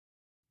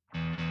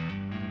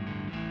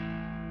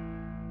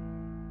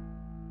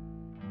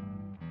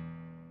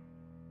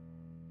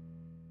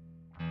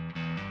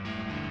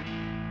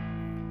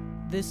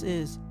This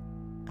is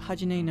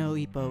Hajime no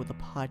Ippo, the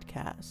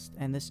podcast,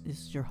 and this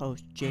is your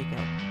host, Jacob.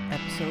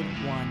 Episode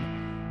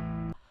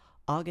 1,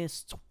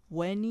 August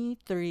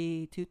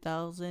 23,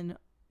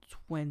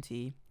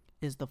 2020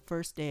 is the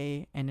first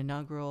day and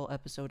inaugural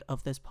episode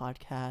of this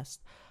podcast.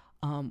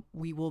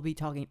 We will be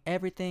talking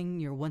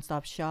everything, your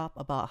one-stop shop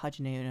about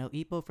Hajime no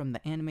Ippo, from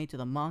the anime to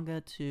the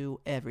manga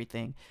to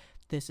everything.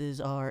 This is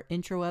our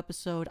intro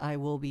episode. I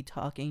will be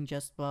talking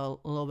just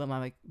about a little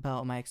bit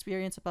about my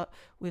experience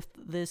with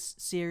this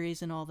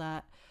series and all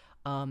that.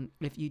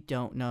 If you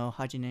don't know,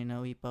 Hajime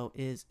no Ippo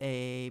is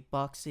a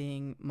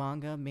boxing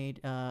manga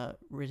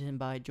written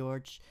by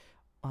George.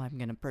 I'm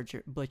gonna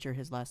butcher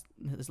his last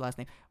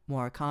name,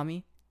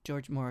 Murakami,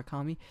 George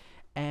Murakami,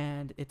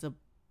 and it's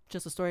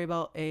just a story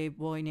about a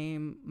boy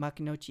named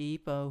Makinouchi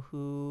Ippo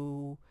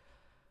who,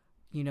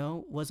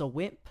 was a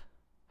wimp,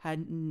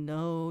 had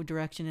no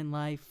direction in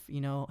life,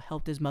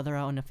 helped his mother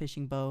out on a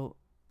fishing boat,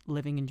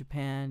 living in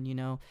Japan,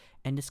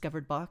 and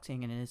discovered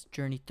boxing and his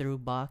journey through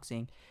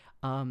boxing.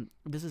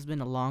 This has been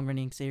a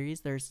long-running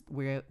series.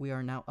 We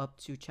are now up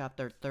to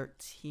chapter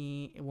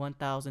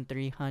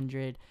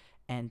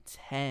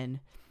 1310.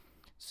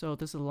 So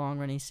this is a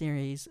long-running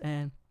series,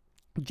 and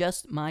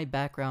just my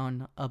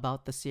background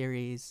about the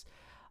series.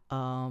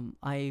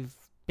 I've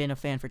been a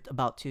fan for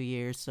about 2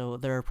 years, so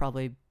there are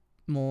probably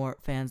more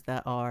fans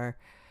that are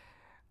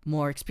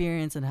more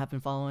experienced and have been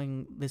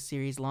following this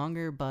series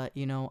longer, but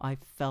I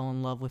fell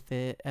in love with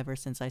it ever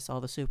since I saw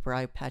the Super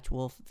Eye Patch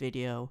Wolf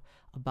video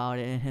about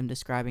it and him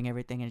describing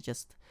everything. And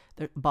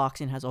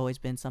boxing has always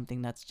been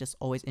something that's just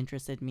always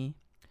interested me,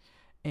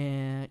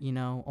 and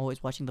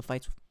always watching the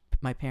fights with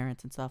my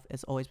parents and stuff,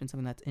 it's always been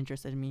something that's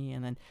interested me.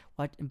 And then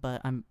but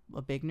I'm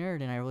a big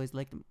nerd and I always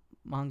liked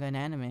manga and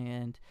anime,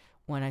 and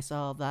when I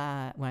saw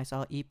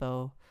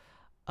Ippo,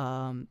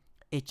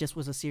 it just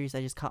was a series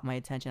that just caught my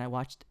attention. I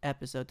watched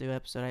episode to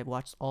episode. I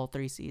watched all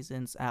 3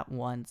 seasons at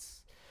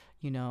once.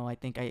 I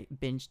think I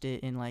binged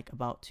it in like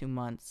about 2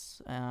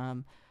 months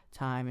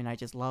time, and I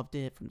just loved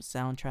it, from the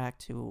soundtrack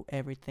to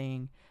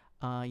everything.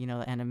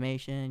 The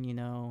animation,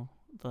 even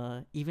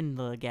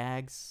the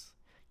gags,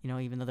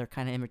 even though they're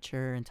kind of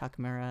immature, and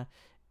Takamura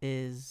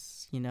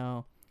is,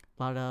 a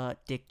lot of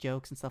dick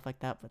jokes and stuff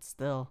like that, but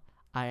still,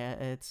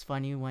 it's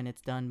funny when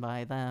it's done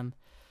by them.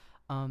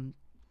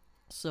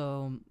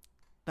 So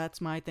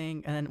that's my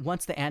thing. And then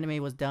once the anime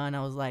was done,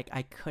 I was like,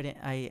 I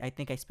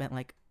think I spent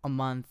like a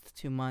month,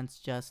 2 months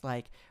just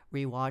like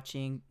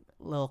rewatching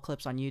little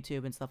clips on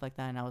YouTube and stuff like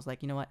that. And I was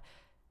like, you know what?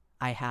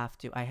 I have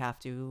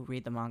to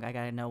read the manga. I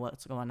gotta know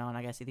what's going on.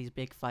 I gotta see these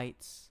big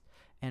fights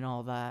and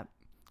all that.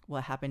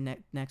 What happened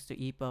next to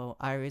Ippo?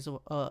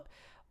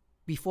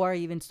 Before I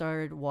even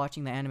started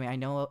watching the anime, I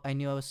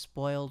knew I was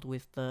spoiled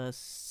with the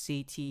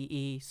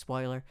CTE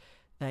spoiler,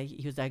 that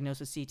he was diagnosed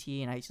with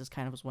CTE, and I just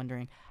kind of was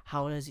wondering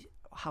how does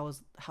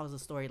the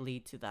story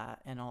lead to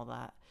that and all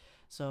that.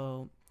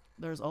 So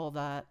there's all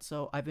that.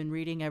 So I've been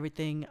reading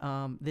everything.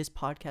 This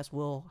podcast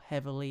will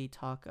heavily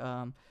talk,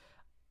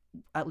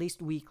 at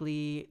least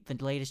weekly, the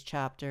latest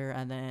chapter,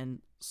 and then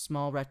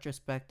small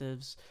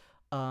retrospectives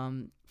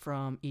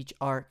from each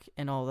arc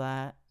and all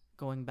that,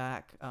 going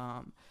back,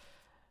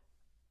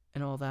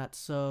 and all that.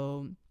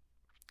 So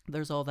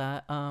there's all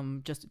that.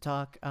 Just to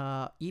talk,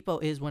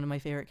 Ippo is one of my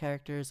favorite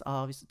characters.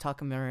 Obviously,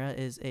 Takamura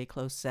is a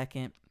close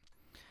second.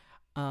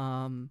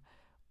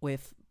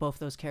 With both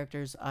those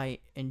characters, I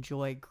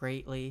enjoy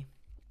greatly.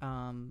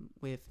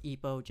 With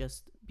Ippo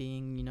just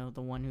being,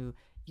 the one who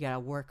you gotta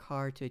work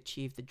hard to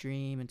achieve the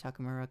dream, and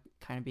Takamura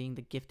kind of being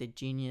the gifted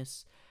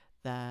genius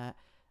that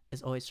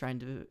is always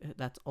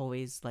that's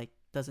always like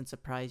doesn't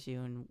surprise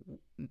you and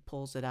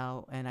pulls it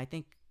out. And I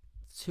think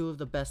 2 of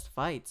the best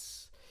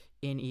fights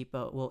in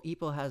Ippo. Well,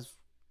 Ippo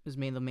is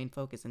made the main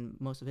focus, and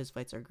most of his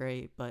fights are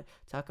great. But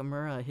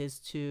Takamura, his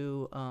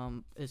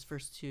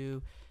first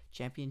 2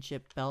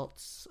 championship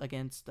belts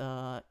against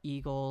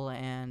Eagle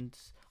and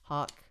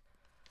Hawk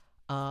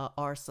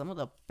are some of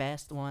the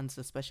best ones,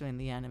 especially in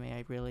the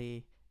anime.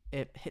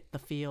 It hit the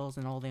feels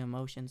and all the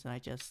emotions, and I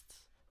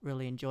just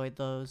really enjoyed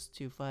those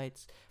 2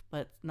 fights.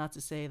 But not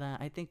to say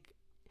that I think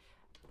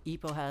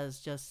Ippo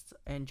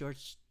and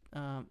George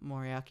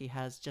Moriarty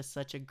has just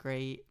such a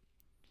great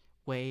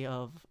way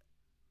of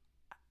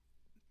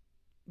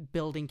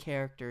building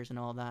characters and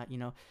all that.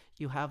 You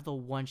have the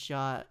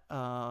one-shot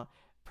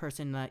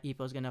person that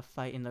Ippo's gonna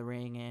fight in the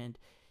ring, and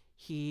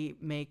he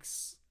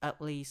makes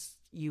at least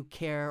you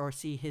care or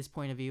see his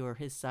point of view or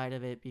his side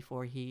of it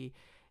before they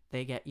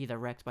get either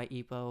wrecked by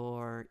Ippo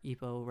or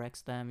Ippo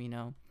wrecks them.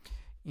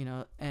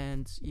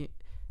 And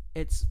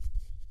it's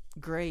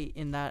great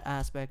in that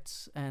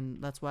aspect,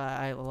 and that's why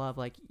I love,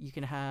 like, you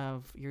can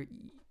have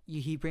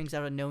he brings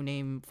out a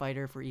no-name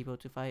fighter for Ippo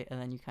to fight,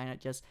 and then you kind of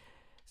just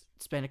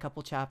spend a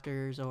couple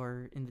chapters,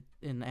 or in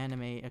the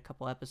anime a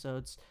couple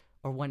episodes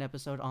or 1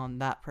 episode on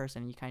that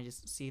person. You kind of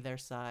just see their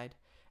side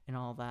and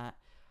all that,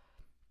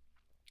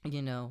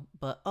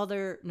 but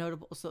other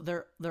notable, so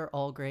they're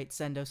all great.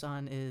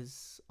 Sendo-san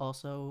is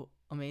also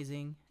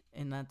amazing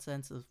in that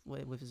sense of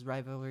with his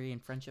rivalry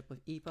and friendship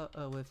with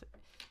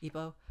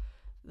Ippo.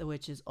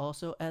 which is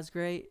also as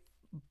great.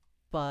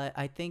 But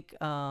I think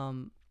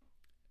one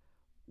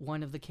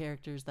of the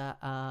characters that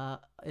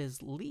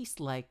is least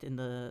liked in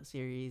the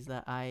series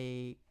that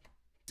I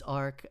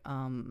arc,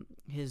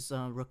 his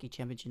rookie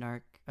championship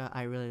arc,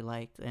 I really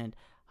liked, and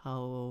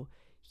how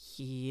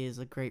he is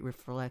a great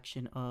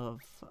reflection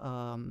of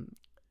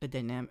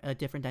a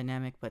different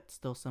dynamic, but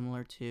still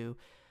similar to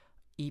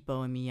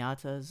Ippo and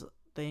Miyata's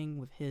thing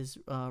with his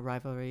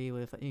rivalry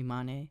with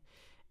Imane,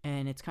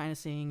 and it's kind of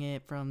seeing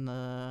it from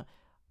the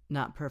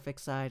not perfect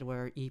side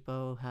where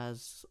Ippo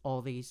has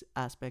all these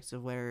aspects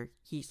of where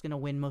he's gonna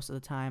win most of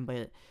the time,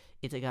 but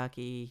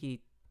Itagaki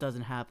he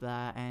doesn't have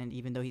that, and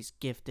even though he's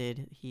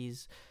gifted,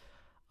 he's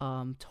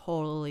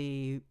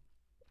totally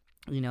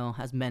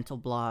has mental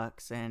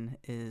blocks and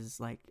is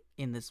like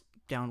in this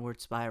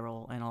downward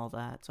spiral and all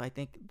that. So I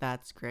think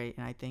that's great,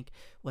 and I think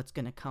what's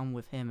gonna come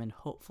with him, and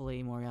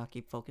hopefully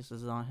Moriarty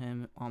focuses on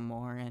him on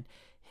more, and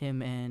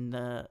him and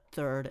the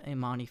third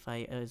Imani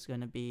fight is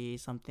gonna be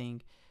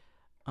something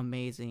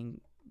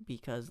amazing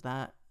because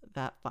that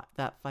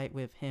fight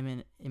with him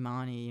and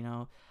Imani,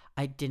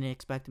 I didn't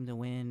expect him to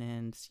win,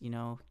 and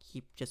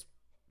he just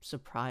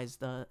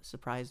surprised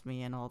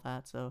me and all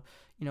that. So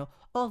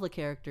all the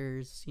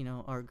characters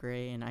are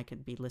great, and I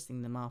could be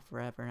listing them off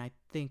forever. And I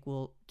think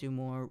we'll do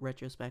more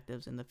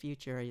retrospectives in the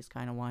future. I just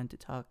kind of wanted to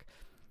talk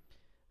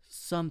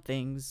some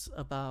things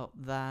about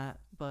that.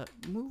 But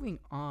moving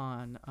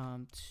on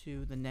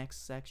to the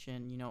next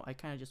section, I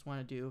kind of just want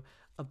to do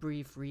a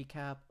brief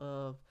recap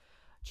of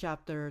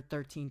chapter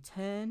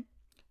 1310.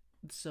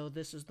 So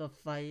this is the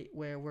fight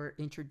where we're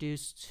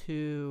introduced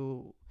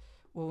to,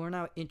 well, we're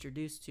not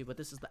introduced to, but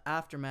this is the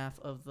aftermath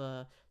of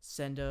the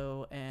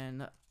Sendo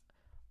and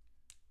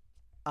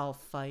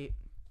Alf fight.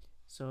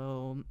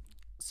 So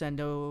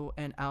Sendo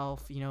and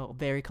Alf,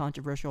 very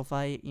controversial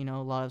fight.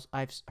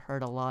 I've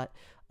heard a lot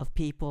of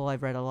people,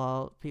 I've read a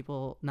lot of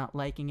people not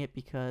liking it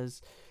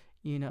because,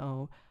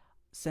 Sendo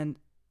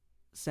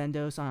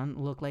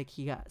looked like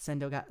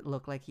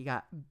he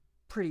got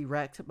pretty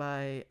wrecked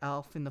by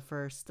Alf in the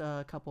first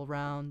couple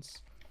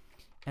rounds,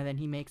 and then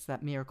he makes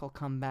that miracle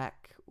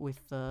comeback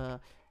with the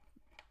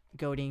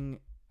goading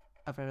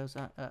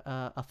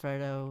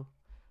Alfredo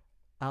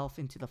Alf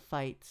into the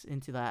fight,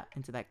 into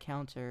that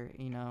counter.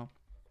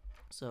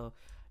 So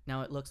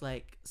now it looks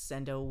like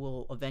Sendo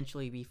will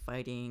eventually be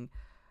fighting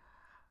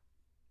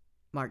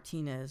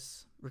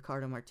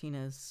Ricardo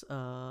Martinez,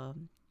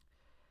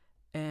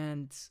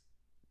 and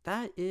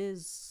that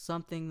is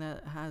something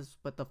that has.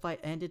 But the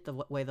fight ended the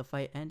way the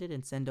fight ended,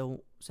 and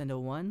Sendo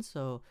won.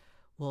 So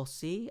we'll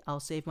see. I'll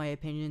save my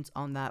opinions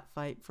on that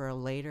fight for a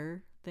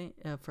later thing,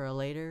 for a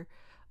later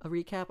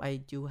recap. I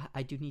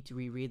do need to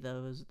reread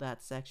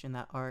that section,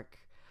 that arc,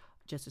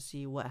 just to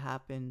see what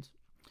happened.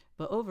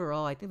 But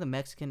overall, I think the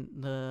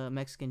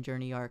Mexican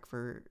journey arc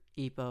for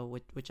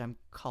Ippo, which I'm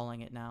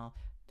calling it now,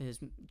 his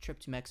trip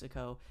to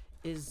Mexico,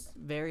 is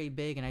very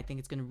big, and I think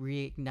it's going to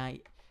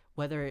reignite.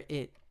 Whether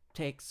it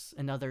takes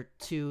another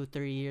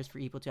 2-3 years for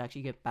Ippo to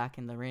actually get back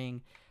in the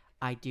ring,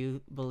 I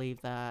do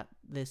believe that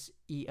this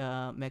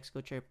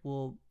Mexico trip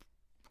will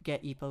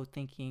get Ippo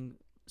thinking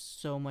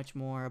so much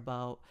more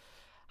about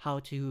how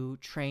to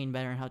train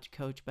better and how to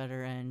coach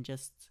better, and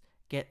just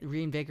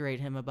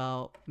reinvigorate him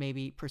about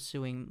maybe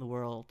pursuing the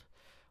world.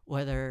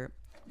 Whether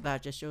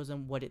that just shows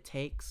him what it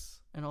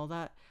takes and all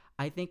that.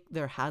 I think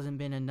there hasn't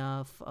been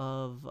enough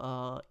of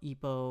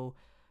Ippo,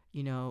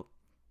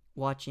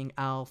 watching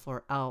Alf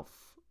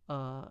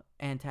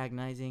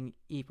antagonizing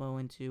Ippo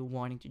into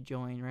wanting to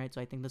join, right? So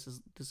I think this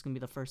is gonna be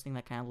the first thing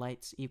that kind of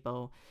lights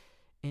Ippo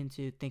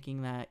into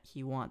thinking that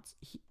he wants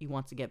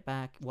to get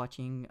back.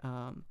 Watching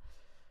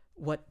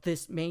what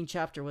this main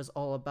chapter was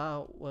all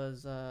about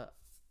was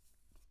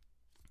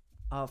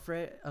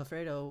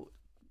Alfredo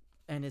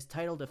and his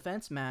title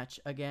defense match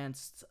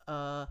against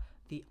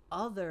the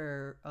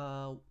other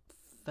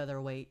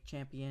featherweight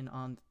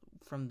champion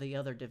from the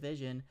other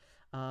division,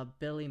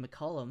 Billy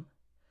McCollum.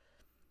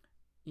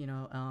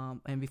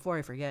 And before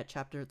I forget,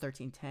 chapter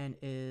 1310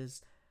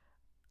 is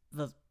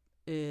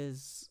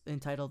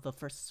entitled "The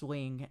First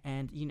Swing,"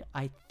 and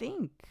I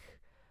think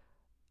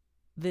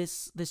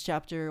this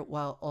chapter,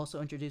 while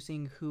also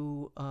introducing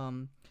who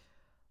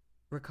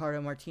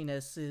Ricardo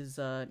Martinez's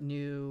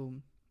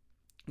new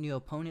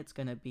opponent's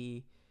gonna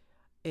be,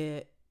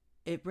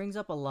 it brings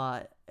up a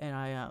lot. And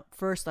I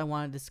first I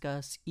want to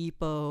discuss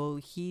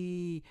Ippo.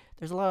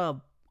 There's a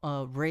lot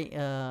of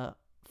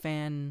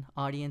fan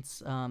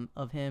audience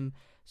of him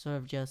sort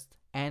of just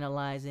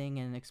analyzing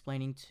and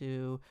explaining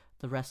to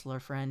the wrestler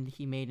friend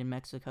he made in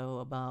Mexico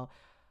about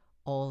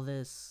all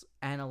this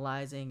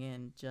analyzing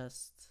and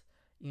just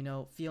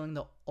feeling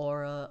the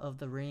aura of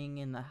the ring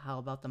and how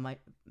about the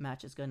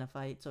match is gonna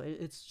fight. So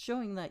it's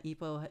showing that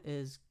Ippo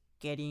is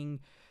getting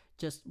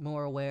just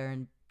more aware,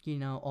 and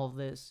all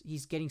this,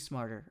 he's getting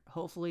smarter.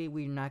 Hopefully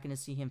we're not going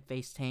to see him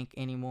face tank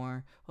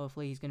anymore.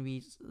 Hopefully he's going to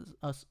be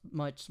a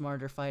much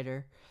smarter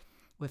fighter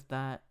with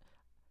that.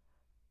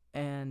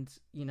 And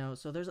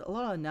so there's a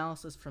lot of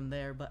analysis from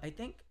there, but I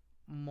think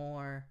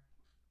more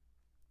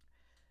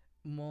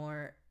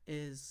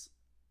is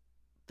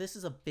this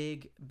is a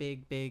big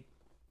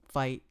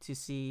fight to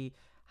see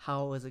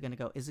how is it gonna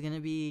go. Is it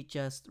gonna be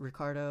just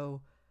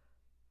Ricardo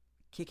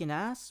kicking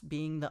ass,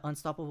 being the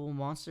unstoppable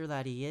monster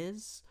that he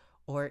is,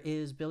 or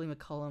is Billy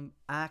McCullum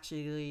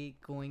actually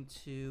going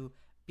to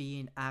be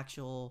an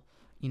actual,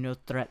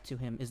 threat to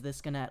him? Is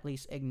this gonna at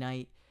least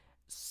ignite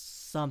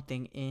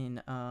something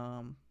in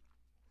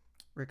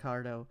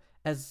Ricardo?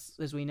 As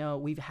we know,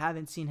 we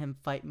haven't seen him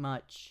fight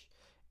much,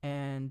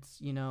 and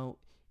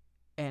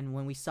and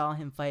when we saw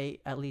him fight,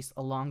 at least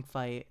a long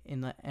fight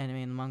in the anime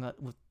and the manga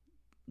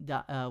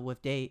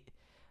with Date,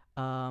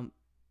 um,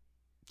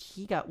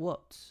 he got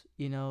whooped.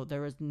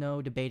 There was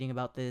no debating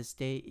about this.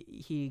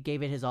 He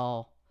gave it his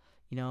all.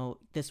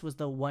 This was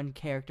the one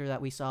character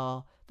that we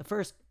saw, the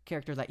first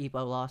character that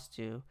Ippo lost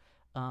to.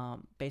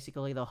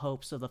 Basically, the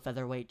hopes of the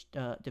featherweight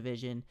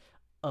division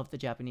of the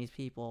Japanese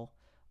people.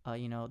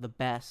 The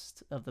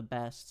best of the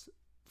best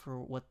for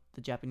what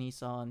the Japanese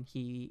saw, and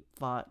he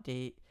fought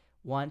Date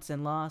once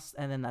and lost.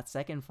 And then that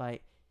second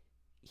fight,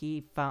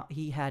 he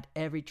had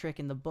every trick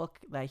in the book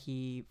that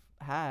he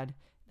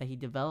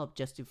developed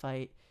just to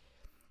fight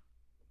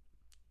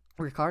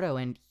Ricardo,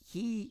 and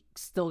he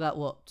still got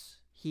whooped.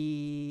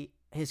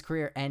 His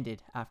career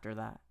ended after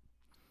that,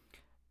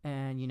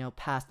 and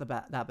passed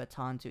that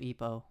baton to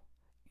Ippo.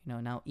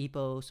 Now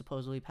Ippo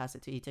supposedly passed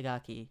it to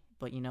Itagaki,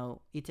 but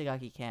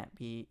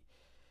Itagaki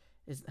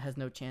has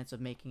no chance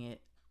of making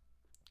it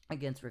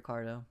against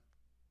Ricardo.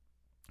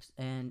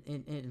 And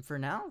for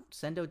now,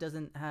 Sendo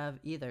doesn't have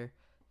either.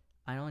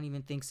 I don't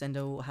even think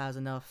Sendo has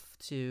enough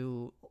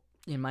to,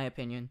 in my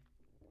opinion,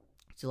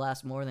 to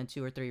last more than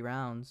 2 or 3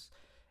 rounds.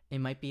 It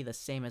might be the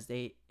same as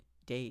Date,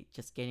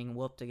 just getting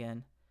whooped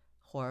again,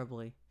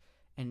 horribly.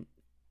 And,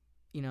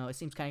 it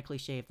seems kind of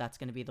cliche if that's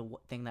going to be the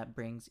thing that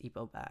brings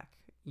Ippo back,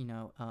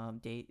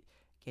 Date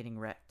getting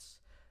wrecked.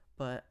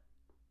 But,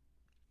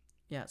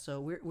 yeah,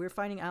 so we're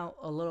finding out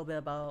a little bit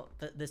about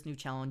this new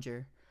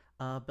challenger,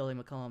 Billy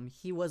McCullum.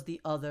 He was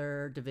the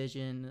other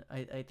division,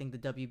 I think the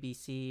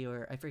WBC,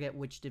 or I forget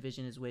which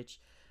division is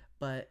which,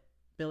 but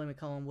Billy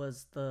McCullum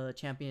was the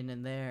champion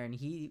in there, and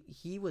he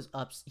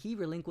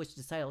relinquished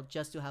his title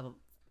just to have a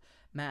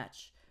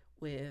match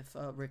with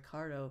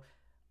Ricardo,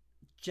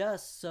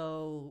 just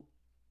so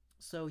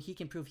he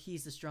can prove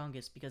he's the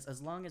strongest. Because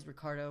as long as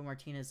Ricardo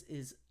Martinez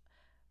is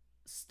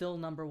still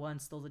number one,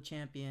 still the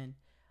champion,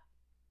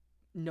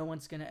 no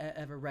one's gonna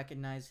ever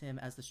recognize him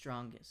as the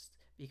strongest.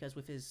 Because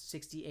with his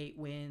 68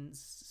 wins,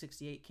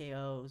 68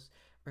 KOs,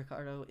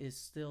 Ricardo is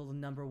still the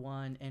number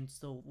one and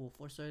still will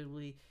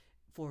foreseeably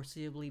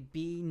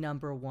be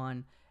number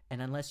one. And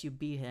unless you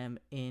beat him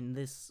in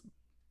this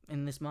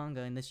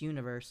manga, in this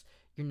universe,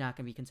 you're not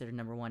going to be considered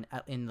number one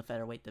in the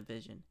featherweight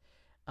division.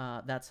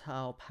 That's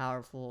how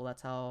powerful,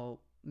 that's how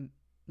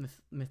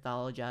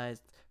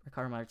mythologized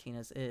Ricardo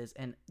Martinez is.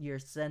 And you're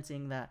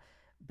sensing that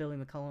Billy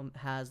McCullum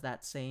has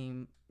that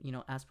same,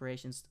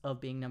 aspirations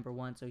of being number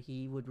one. So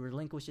he would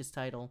relinquish his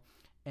title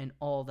and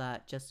all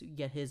that just to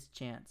get his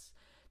chance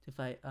to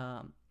fight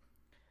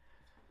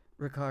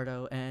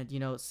Ricardo. And,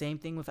 same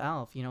thing with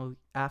Alf.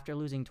 After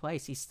losing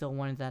twice, he still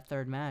wanted that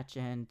third match,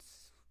 and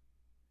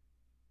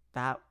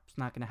that's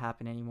not going to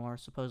happen anymore.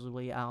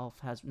 Supposedly,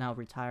 Alf has now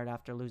retired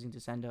after losing to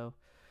Sendo.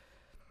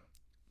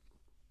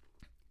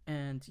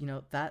 And,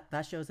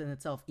 that shows in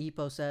itself.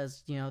 Ippo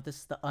says, this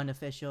is the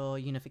unofficial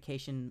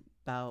unification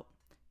bout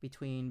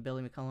between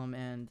Billy McCullum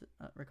and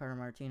Ricardo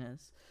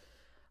Martinez.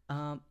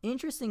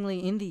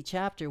 Interestingly, in the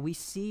chapter, we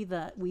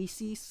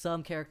see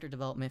some character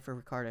development for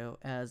Ricardo,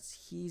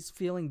 as he's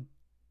feeling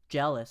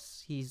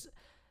jealous. He's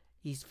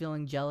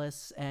feeling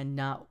jealous and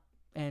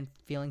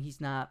feeling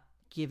he's not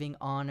giving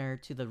honor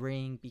to the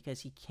ring because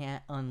he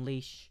can't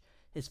unleash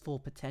his full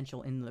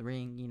potential in the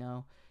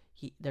ring.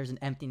 There's an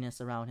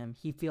emptiness around him.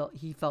 He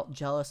felt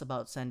jealous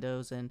about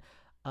Sendo's and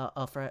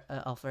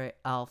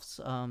Alf's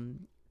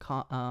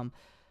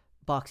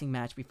boxing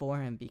match before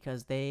him,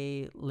 because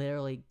they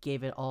literally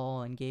gave it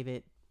all and gave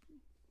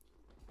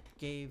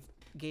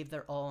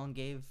their all and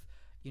gave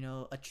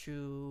a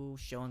true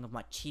showing of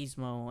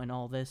machismo and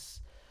all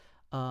this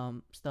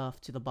stuff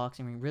to the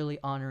boxing ring, really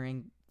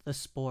honoring the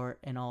sport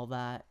and all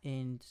that,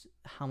 and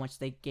how much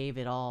they gave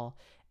it all.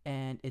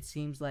 And it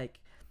seems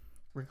like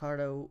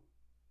Ricardo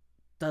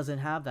doesn't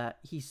have that.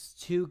 He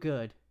too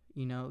good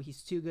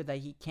that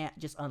he can't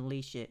just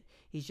unleash it.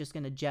 He's just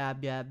gonna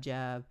jab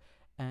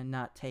and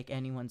not take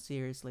anyone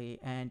seriously.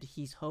 And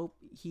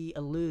he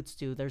alludes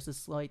to, there's a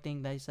slight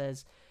thing that he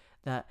says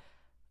that,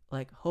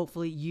 like,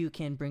 hopefully you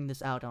can bring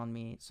this out on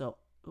me. So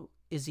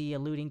is he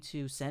alluding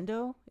to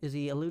Sendo? Is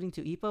he alluding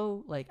to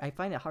Ippo? Like, I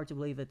find it hard to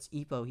believe it's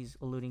Ippo he's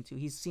alluding to.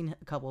 He's seen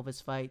a couple of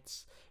his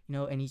fights,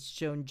 and he's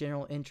shown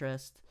general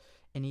interest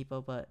in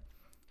Ippo, but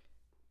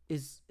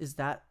is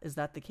that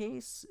the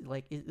case?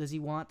 Like, does he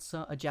want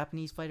a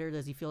Japanese fighter?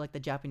 Does he feel like a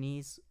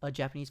Japanese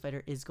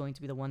fighter is going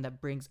to be the one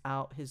that brings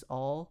out his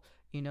all,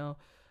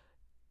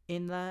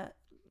 in that,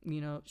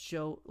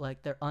 show,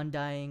 like, their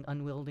undying,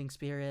 unwielding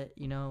spirit,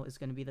 is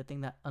going to be the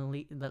thing that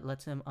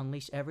lets him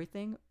unleash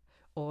everything?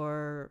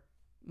 Or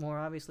more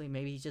obviously,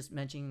 maybe he's just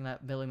mentioning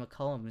that Billy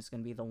McCullum is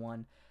going to be the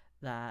one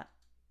that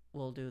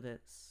will do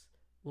this,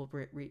 will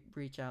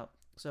reach out.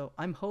 So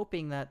I'm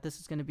hoping that this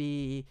is going to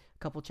be a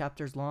couple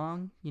chapters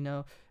long.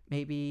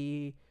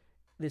 Maybe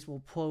this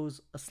will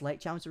pose a slight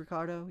challenge to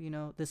Ricardo.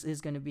 This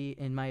is going to be,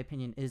 in my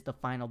opinion, is the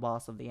final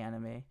boss of the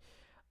anime.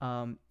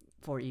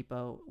 For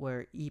Ippo,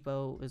 where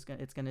Ippo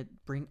it's gonna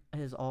bring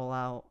his all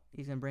out.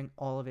 He's gonna bring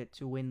all of it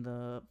to win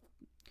the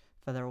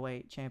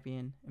featherweight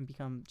champion and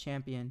become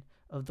champion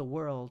of the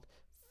world,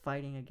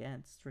 fighting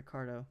against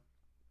Ricardo.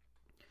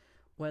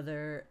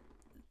 Whether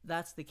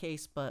that's the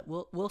case, but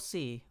we'll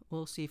see.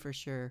 We'll see for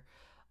sure.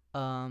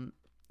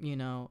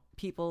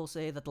 People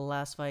say that the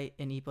last fight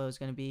in Ippo is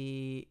going to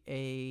be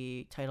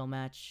a title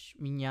match,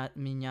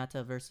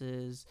 Minata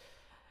versus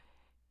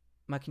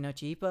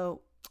Makinochi Ippo.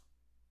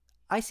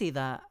 I see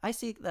that. I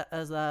see that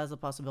as a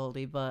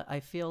possibility, but I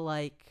feel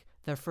like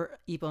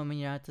Ippo and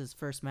Minata's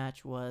first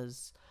match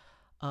was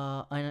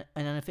an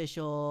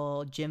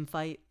unofficial gym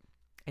fight.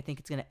 I think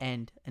it's going to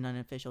end an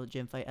unofficial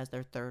gym fight as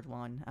their third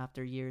one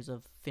after years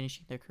of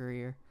finishing their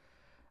career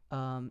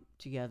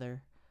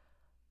together.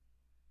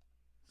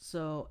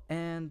 So,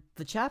 and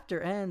the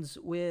chapter ends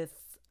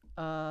with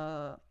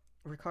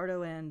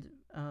Ricardo and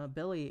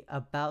Billy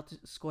about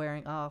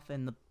squaring off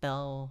and the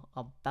bell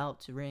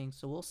about to ring.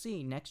 So we'll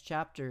see. Next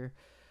chapter,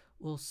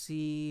 we'll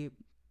see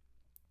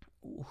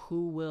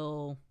who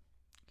will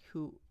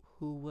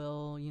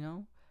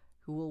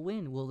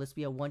win. Will this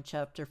be a one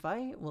chapter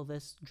fight? Will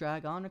this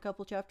drag on a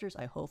couple chapters?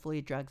 Hopefully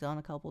it drags on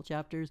a couple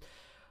chapters.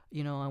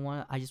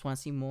 I just want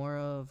to see more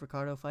of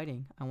Ricardo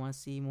fighting. I want to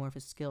see more of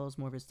his skills,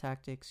 more of his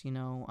tactics.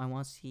 I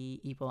want to see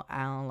Ippo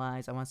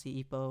analyze. I want to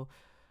see Ippo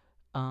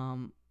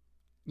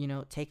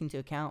take into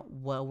account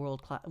what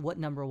world class, what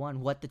number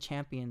one, what the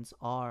champions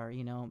are.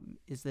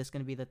 Is this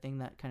going to be the thing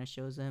that kind of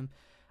shows him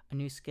a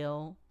new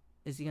skill?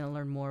 Is he going to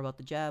learn more about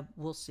the jab?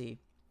 We'll see.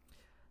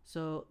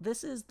 So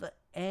this is the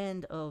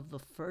end of the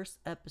first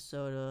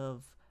episode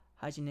of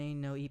Hajime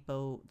no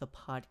Ippo, the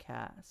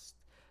podcast.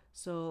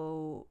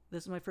 So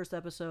this is my first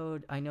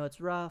episode. I know it's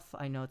rough.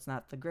 I know it's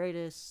not the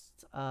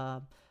greatest.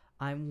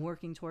 I'm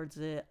working towards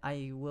it.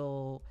 I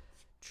will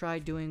try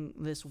doing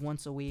this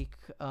once a week,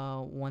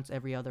 once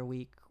every other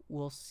week.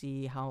 We'll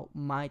see how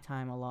my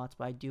time allots,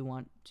 but I do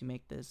want to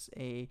make this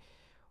a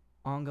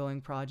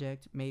ongoing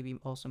project. Maybe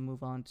also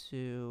move on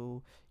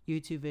to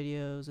YouTube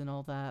videos and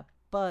all that.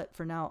 But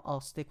for now, I'll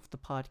stick with the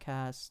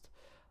podcast.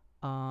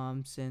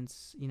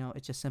 Since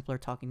it's just simpler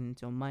talking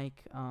into a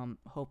mic.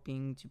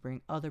 Hoping to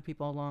bring other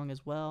people along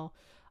as well.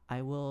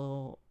 I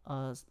will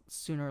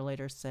sooner or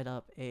later set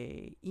up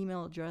a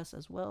email address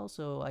as well,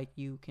 so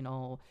you can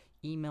all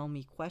email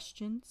me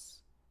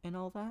questions and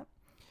all that.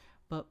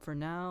 But for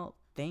now,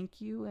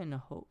 thank you, and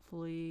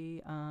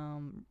hopefully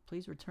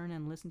please return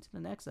and listen to the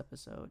next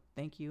episode.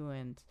 Thank you,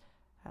 and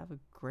have a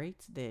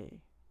great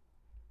day.